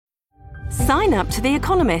Sign up to The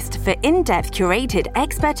Economist for in-depth curated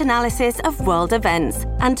expert analysis of world events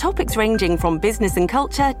and topics ranging from business and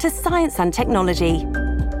culture to science and technology.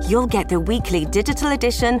 You'll get the weekly digital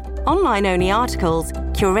edition, online-only articles,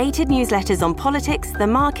 curated newsletters on politics, the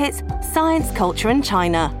markets, science, culture and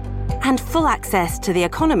China, and full access to The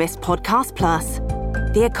Economist Podcast Plus.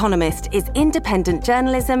 The Economist is independent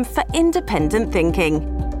journalism for independent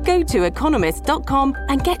thinking. Go to economist.com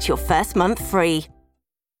and get your first month free.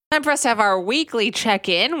 Time for us to have our weekly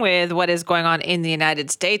check-in with what is going on in the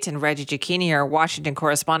United States. And Reggie Cecchini, our Washington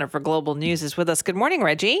correspondent for Global News, is with us. Good morning,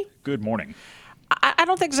 Reggie. Good morning. I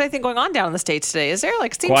don't think there's anything going on down in the States today, is there?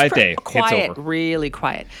 Like, it seems quiet day. Quiet, it's over. Really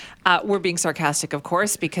quiet. We're being sarcastic, of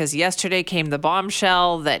course, because yesterday came the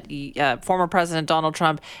bombshell that former President Donald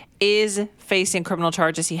Trump is facing criminal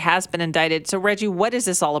charges. He has been indicted. So, Reggie, what is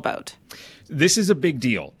this all about? This is a big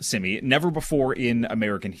deal, Simi. Never before in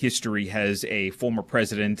American history has a former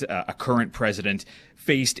president, a current president,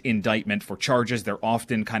 faced indictment for charges. They're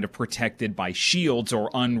often kind of protected by shields or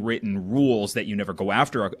unwritten rules that you never go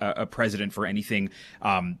after a president for anything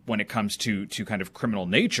when it comes to kind of criminal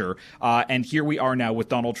nature. And here we are now with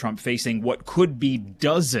Donald Trump facing what could be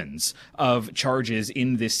dozens of charges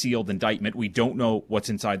in this sealed indictment. We don't know what's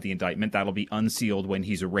inside the indictment. That'll be unsealed when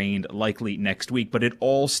he's arraigned, likely next week. But it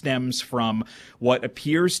all stems from what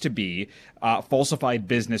appears to be falsified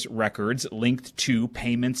business records linked to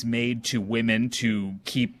payments made to women to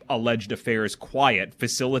keep alleged affairs quiet,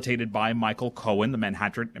 facilitated by Michael Cohen, the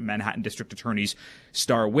Manhattan District Attorney's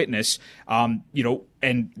star witness. And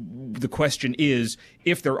the question is,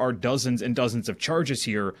 if there are dozens and dozens of charges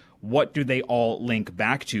here, what do they all link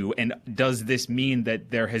back to? And does this mean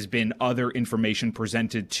that there has been other information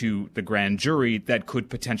presented to the grand jury that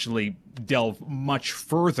could potentially delve much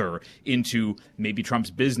further into maybe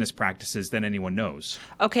Trump's business practices than anyone knows?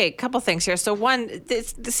 Okay, a couple things here. So one,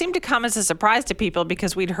 this seemed to come as a surprise to people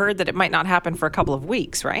because we'd heard that it might not happen for a couple of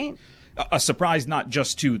weeks, right? A surprise not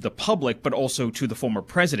just to the public, but also to the former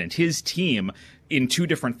president. His team, in two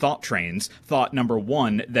different thought trains, thought, number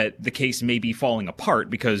one, that the case may be falling apart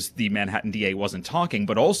because the Manhattan DA wasn't talking,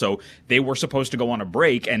 but also they were supposed to go on a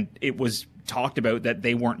break, and it was talked about that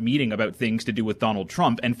they weren't meeting about things to do with Donald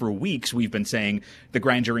Trump. And for weeks, we've been saying the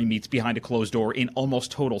grand jury meets behind a closed door in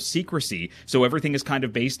almost total secrecy. So everything is kind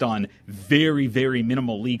of based on very, very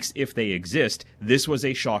minimal leaks if they exist. This was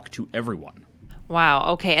a shock to everyone. Wow.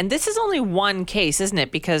 Okay. And this is only one case, isn't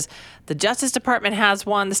it? Because the Justice Department has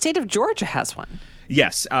one. The state of Georgia has one.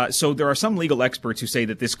 Yes. So there are some legal experts who say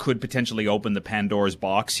that this could potentially open the Pandora's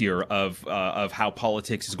box here of how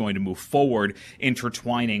politics is going to move forward,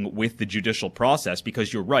 intertwining with the judicial process,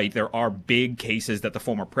 because you're right, there are big cases that the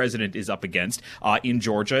former president is up against. In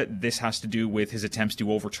Georgia, this has to do with his attempts to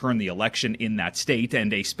overturn the election in that state,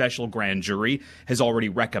 and a special grand jury has already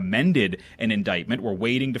recommended an indictment. We're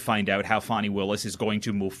waiting to find out how Fani Willis is going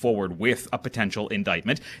to move forward with a potential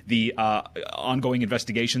indictment. The ongoing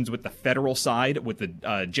investigations with the federal side, with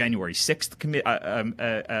the January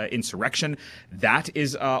 6th insurrection. That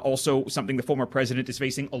is also something the former president is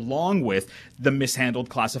facing, along with the mishandled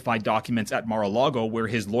classified documents at Mar-a-Lago, where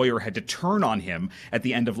his lawyer had to turn on him at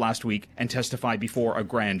the end of last week and testify before a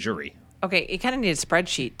grand jury. Okay, you kind of need a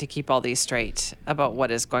spreadsheet to keep all these straight about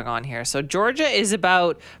what is going on here. So Georgia is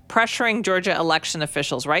about pressuring Georgia election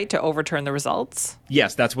officials, right, to overturn the results?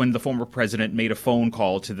 Yes, that's when the former president made a phone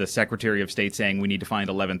call to the Secretary of State saying we need to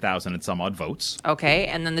find 11,000 and some odd votes. Okay,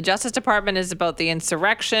 and then the Justice Department is about the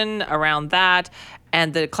insurrection around that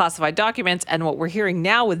and the classified documents. And what we're hearing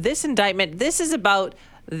now with this indictment, this is about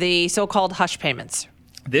the so-called hush payments.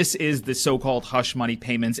 This is the so-called hush money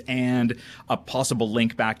payments and a possible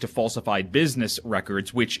link back to falsified business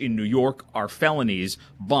records, which in New York are felonies.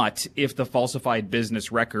 But if the falsified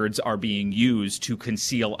business records are being used to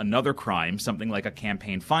conceal another crime, something like a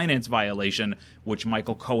campaign finance violation, which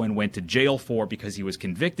Michael Cohen went to jail for because he was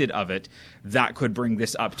convicted of it, that could bring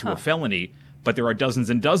this up to a felony. But there are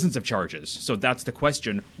dozens and dozens of charges. So that's the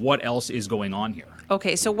question. What else is going on here?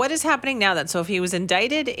 Okay, so what is happening now then? So if he was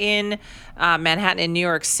indicted in Manhattan in New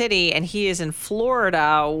York City and he is in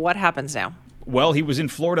Florida, what happens now? Well, he was in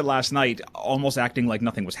Florida last night, almost acting like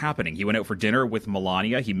nothing was happening. He went out for dinner with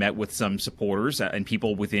Melania. He met with some supporters and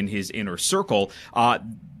people within his inner circle.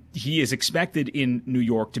 He is expected in New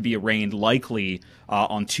York to be arraigned likely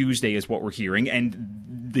on Tuesday is what we're hearing.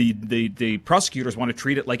 And the prosecutors want to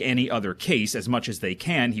treat it like any other case as much as they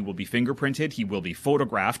can. He will be fingerprinted, he will be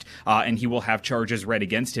photographed, and he will have charges read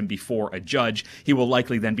against him before a judge. He will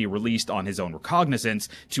likely then be released on his own recognizance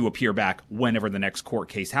to appear back whenever the next court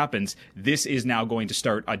case happens. This is now going to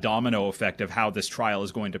start a domino effect of how this trial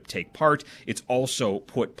is going to take part. It's also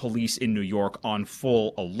put police in New York on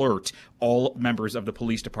full alert. All members of the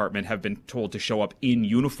police department have been told to show up in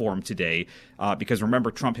uniform today because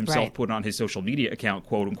remember, Trump himself put on his social media account,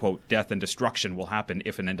 quote unquote, death and destruction will happen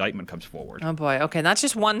if an indictment comes forward. Oh boy. Okay. And that's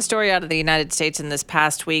just one story out of the United States in this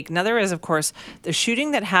past week. Another is, of course, the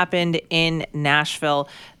shooting that happened in Nashville.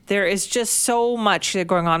 There is just so much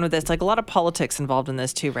going on with this, like a lot of politics involved in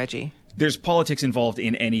this too, Reggie. There's politics involved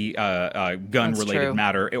in any gun-related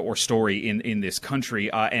matter or story in this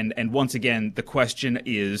country. And once again, the question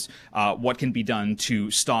is what can be done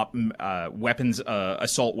to stop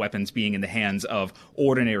assault weapons being in the hands of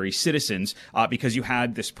ordinary citizens, because you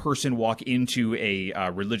had this person walk into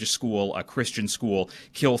a religious school, a Christian school,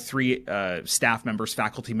 kill 3 staff members,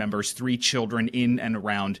 faculty members, 3 children in and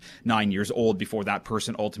around 9 years old before that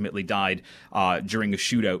person ultimately died during a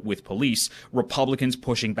shootout with police. Republicans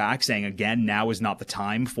pushing back, saying, again, now is not the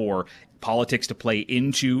time for politics to play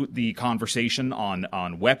into the conversation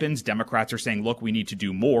on weapons. Democrats are saying, look, we need to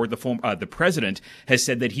do more. The president has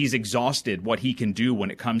said that he's exhausted what he can do when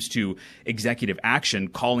it comes to executive action,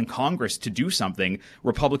 calling Congress to do something.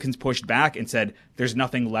 Republicans pushed back and said, there's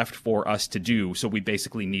nothing left for us to do, so we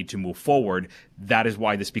basically need to move forward. That is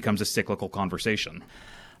why this becomes a cyclical conversation.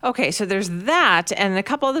 Okay, so there's that, and a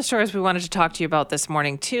couple other stories we wanted to talk to you about this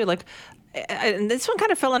morning, too. And this one kind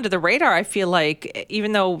of fell under the radar, I feel like,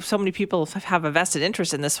 even though so many people have a vested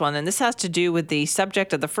interest in this one. And this has to do with the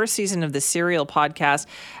subject of the first season of the Serial podcast,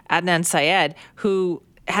 Adnan Syed, who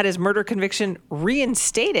had his murder conviction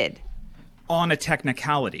reinstated. On a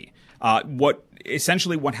technicality.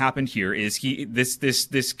 Essentially what happened here is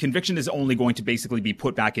this conviction is only going to basically be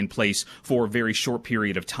put back in place for a very short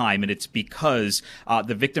period of time, and it's because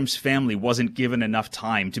the victim's family wasn't given enough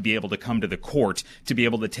time to be able to come to the court to be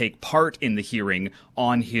able to take part in the hearing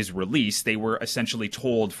on his release. They were essentially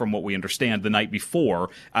told, from what we understand, the night before,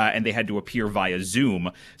 and they had to appear via Zoom.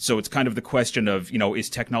 So it's kind of the question of, is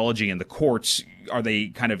technology and the courts, are they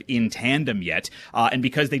kind of in tandem yet? And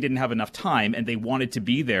because they didn't have enough time and they wanted to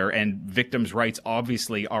be there, and victims' rights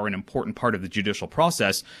obviously are an important part of the judicial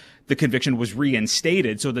process, the conviction was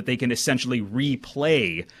reinstated so that they can essentially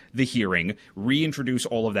replay the hearing, reintroduce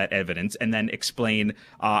all of that evidence, and then explain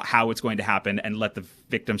how it's going to happen and let the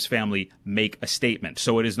victim's family make a statement.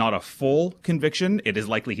 So it is not a full conviction. It is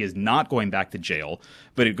likely he is not going back to jail,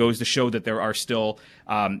 but it goes to show that there are still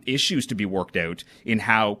issues to be worked out in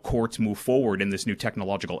how courts move forward in this new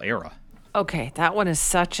technological era. Okay, that one is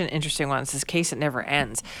such an interesting one. It's this case that never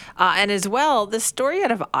ends. And as well, the story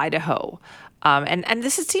out of Idaho. And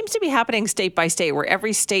this seems to be happening state by state, where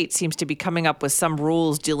every state seems to be coming up with some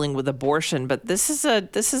rules dealing with abortion. But this is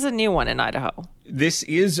a new one in Idaho. This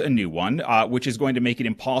is a new one, which is going to make it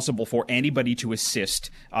impossible for anybody to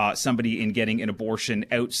assist somebody in getting an abortion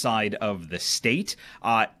outside of the state.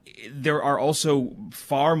 There are also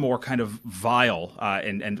far more kind of vile,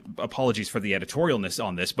 and apologies for the editorialness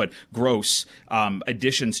on this, but gross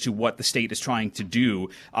additions to what the state is trying to do,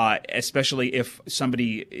 especially if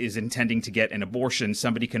somebody is intending to get an abortion.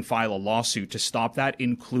 Somebody can file a lawsuit to stop that,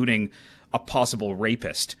 including a possible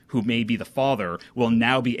rapist who may be the father will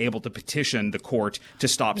now be able to petition the court to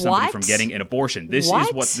stop somebody from getting an abortion. This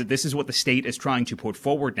is what the state is trying to put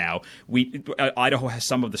forward now. Idaho has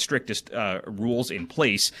some of the strictest rules in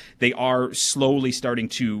place. They are slowly starting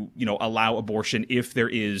to, allow abortion if there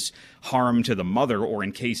is harm to the mother or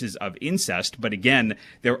in cases of incest. But again,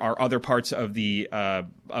 there are other parts of the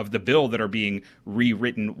bill that are being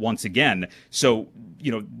rewritten once again. So,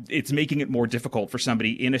 it's making it more difficult for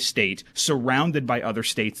somebody in a state surrounded by other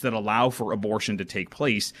states that allow for abortion to take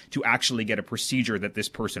place to actually get a procedure that this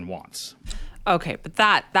person wants. Okay, but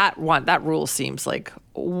that rule seems like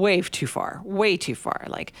way too far.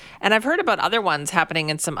 And I've heard about other ones happening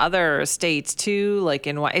in some other states too,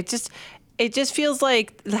 it just feels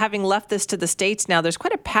like, having left this to the states now, there's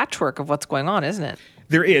quite a patchwork of what's going on, isn't it?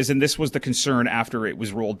 There is, and this was the concern after it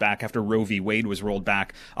was rolled back, after Roe v. Wade was rolled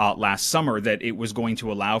back last summer, that it was going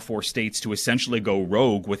to allow for states to essentially go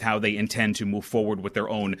rogue with how they intend to move forward with their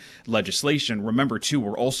own legislation. Remember, too,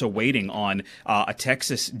 we're also waiting on a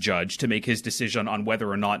Texas judge to make his decision on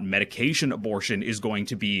whether or not medication abortion is going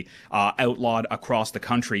to be outlawed across the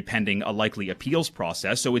country pending a likely appeals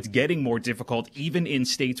process. So it's getting more difficult, even in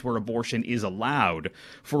states where abortion is allowed,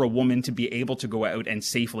 for a woman to be able to go out and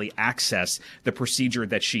safely access the procedure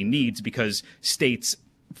that she needs, because states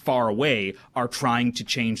far away are trying to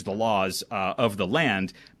change the laws of the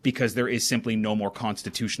land because there is simply no more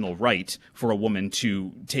constitutional right for a woman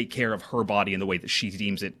to take care of her body in the way that she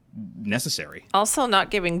deems it necessary. Also not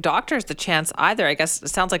giving doctors the chance either. I guess it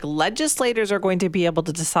sounds like legislators are going to be able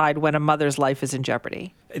to decide when a mother's life is in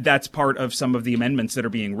jeopardy. That's part of some of the amendments that are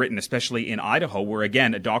being written, especially in Idaho, where,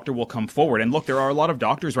 again, a doctor will come forward. And look, there are a lot of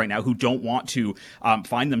doctors right now who don't want to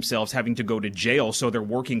find themselves having to go to jail. So they're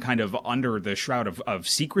working kind of under the shroud of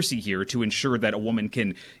secrecy here to ensure that a woman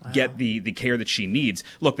can get the care that she needs.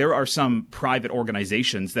 Look, there are some private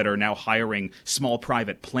organizations that are now hiring small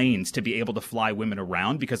private planes to be able to fly women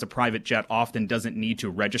around because a private jet often doesn't need to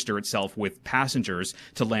register itself with passengers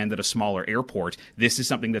to land at a smaller airport. This is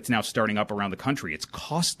something that's now starting up around the country. It's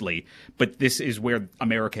costly, but this is where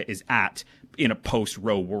America is at in a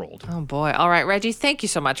post-Roe world. Oh, boy. All right, Reggie, thank you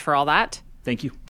so much for all that. Thank you.